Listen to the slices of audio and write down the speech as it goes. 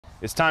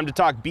It's time to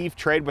talk beef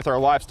trade with our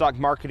livestock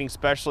marketing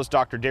specialist,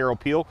 Dr. Derrell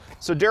Peel.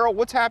 So Derrell,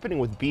 what's happening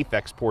with beef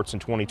exports in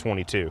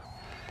 2022?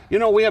 You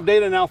know, we have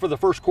data now for the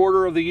first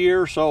quarter of the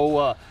year,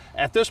 so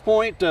at this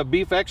point,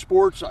 beef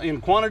exports in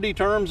quantity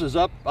terms is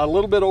up a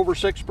little bit over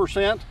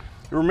 6%.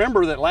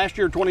 Remember that last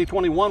year,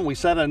 2021, we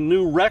set a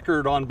new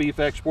record on beef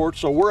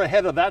exports, so we're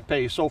ahead of that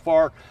pace so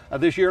far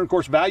this year. And of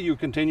course, value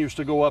continues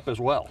to go up as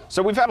well.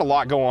 So we've had a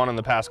lot go on in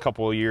the past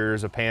couple of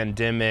years, a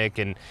pandemic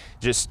and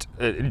just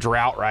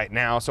drought right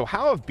now. So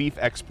how have beef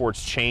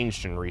exports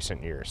changed in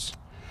recent years?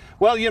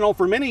 Well, you know,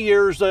 for many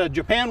years,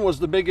 Japan was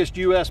the biggest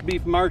U.S.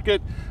 beef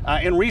market.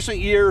 In recent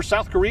years,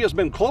 South Korea has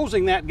been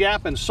closing that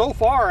gap, and so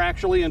far,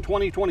 actually, in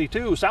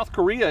 2022, South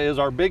Korea is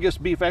our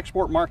biggest beef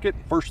export market,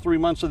 first 3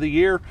 months of the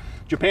year.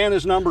 Japan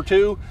is number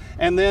 2.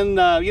 And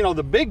then, you know,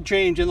 the big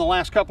change in the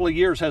last couple of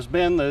years has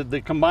been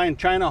the combined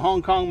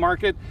China-Hong Kong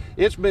market.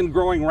 It's been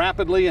growing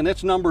rapidly, and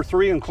it's number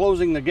 3 and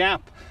closing the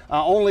gap.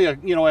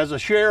 You know, as a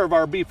share of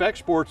our beef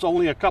exports,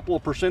 only a couple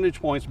of percentage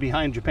points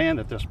behind Japan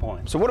at this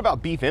point. So what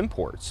about beef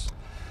imports?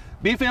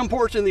 Beef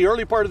imports in the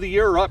early part of the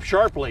year are up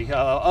sharply,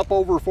 up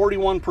over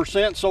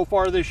 41% so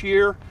far this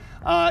year.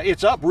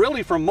 It's up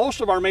really from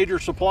most of our major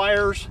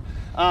suppliers,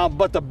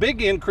 but the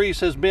big increase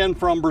has been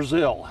from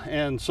Brazil.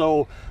 And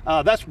so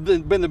that's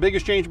been the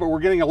biggest change, but we're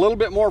getting a little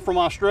bit more from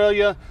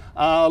Australia,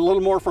 a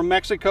little more from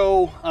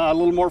Mexico, a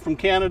little more from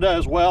Canada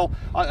as well.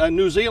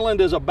 New Zealand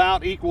is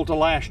about equal to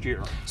last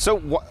year. So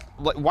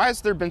why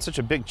has there been such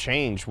a big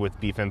change with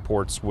beef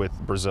imports with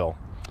Brazil?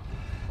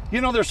 You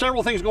know, there's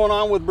several things going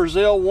on with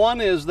Brazil. One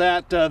is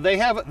that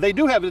they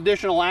do have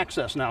additional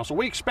access now. So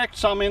we expect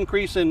some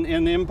increase in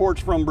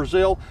imports from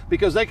Brazil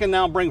because they can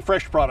now bring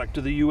fresh product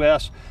to the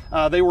U.S.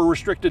 They were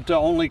restricted to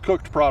only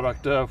cooked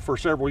product for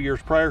several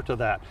years prior to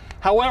that.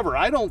 However,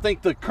 I don't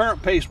think the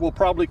current pace will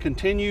probably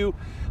continue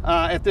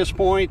at this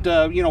point.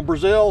 You know,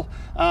 Brazil,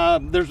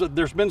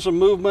 there's been some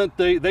movement.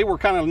 They were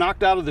kind of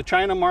knocked out of the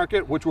China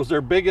market, which was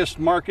their biggest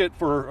market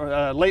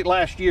for late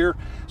last year.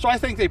 So I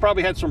think they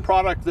probably had some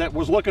product that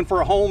was looking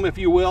for a home, if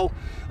you will.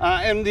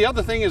 And the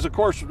other thing is, of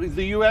course,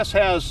 the U.S.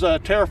 has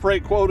tariff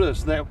rate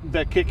quotas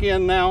that kick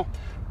in now.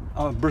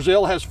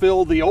 Brazil has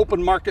filled the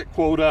open market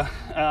quota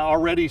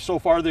already so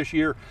far this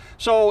year,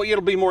 so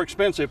it'll be more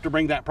expensive to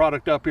bring that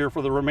product up here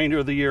for the remainder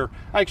of the year.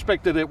 I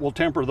expect that it will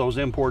temper those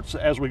imports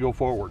as we go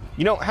forward.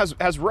 You know,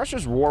 has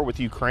Russia's war with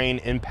Ukraine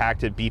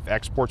impacted beef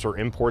exports or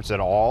imports at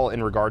all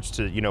in regards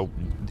to, you know,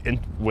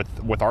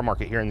 with our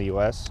market here in the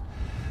U.S.?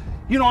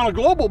 You know, on a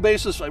global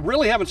basis, I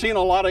really haven't seen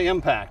a lot of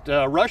impact.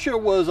 Russia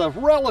was a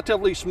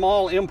relatively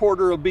small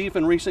importer of beef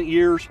in recent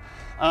years.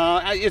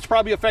 It's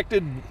probably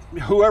affected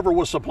whoever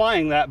was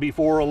supplying that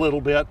before a little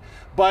bit,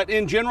 but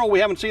in general, we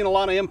haven't seen a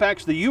lot of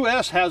impacts. The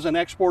U.S. hasn't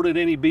exported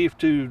any beef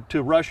to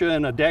Russia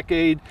in a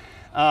decade.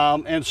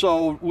 And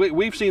so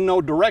we've seen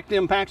no direct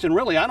impacts, and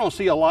really I don't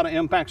see a lot of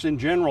impacts in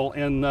general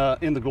in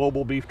the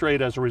global beef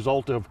trade as a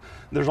result of,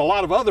 there's a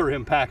lot of other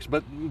impacts,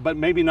 but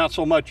maybe not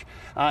so much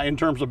in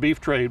terms of beef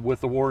trade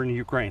with the war in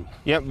Ukraine.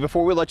 Yeah,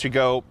 before we let you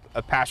go,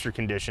 pasture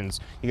conditions.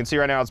 You can see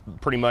right now it's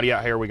pretty muddy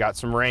out here. We got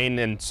some rain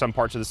in some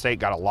parts of the state,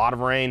 got a lot of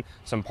rain.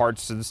 Some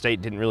parts of the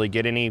state didn't really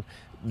get any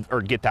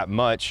or get that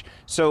much.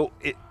 So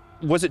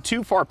was it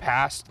too far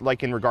past,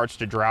 like in regards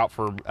to drought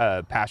for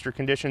pasture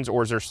conditions,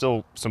 or is there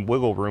still some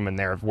wiggle room in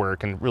there where it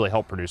can really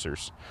help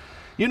producers?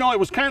 You know, it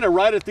was kind of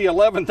right at the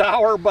 11th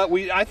hour, but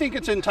I think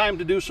it's in time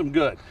to do some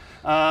good.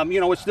 You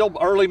know, it's still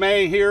early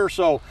May here,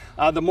 so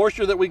the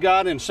moisture that we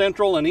got in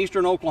central and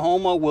eastern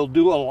Oklahoma will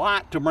do a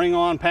lot to bring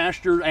on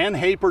pasture and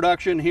hay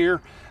production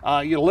here.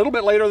 A little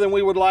bit later than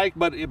we would like,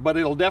 but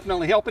it'll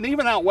definitely help. And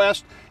even out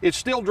west, it's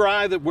still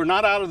dry, that we're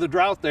not out of the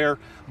drought there,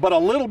 but a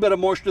little bit of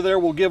moisture there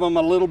will give them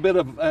a little bit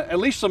of at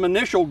least some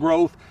initial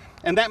growth.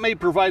 And that may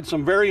provide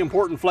some very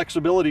important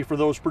flexibility for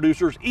those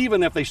producers,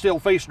 even if they still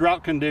face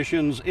drought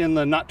conditions in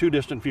the not too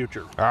distant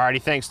future. All righty,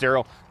 thanks,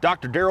 Derrell.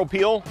 Dr. Derrell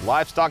Peel,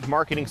 Livestock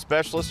Marketing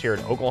Specialist here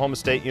at Oklahoma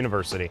State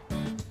University.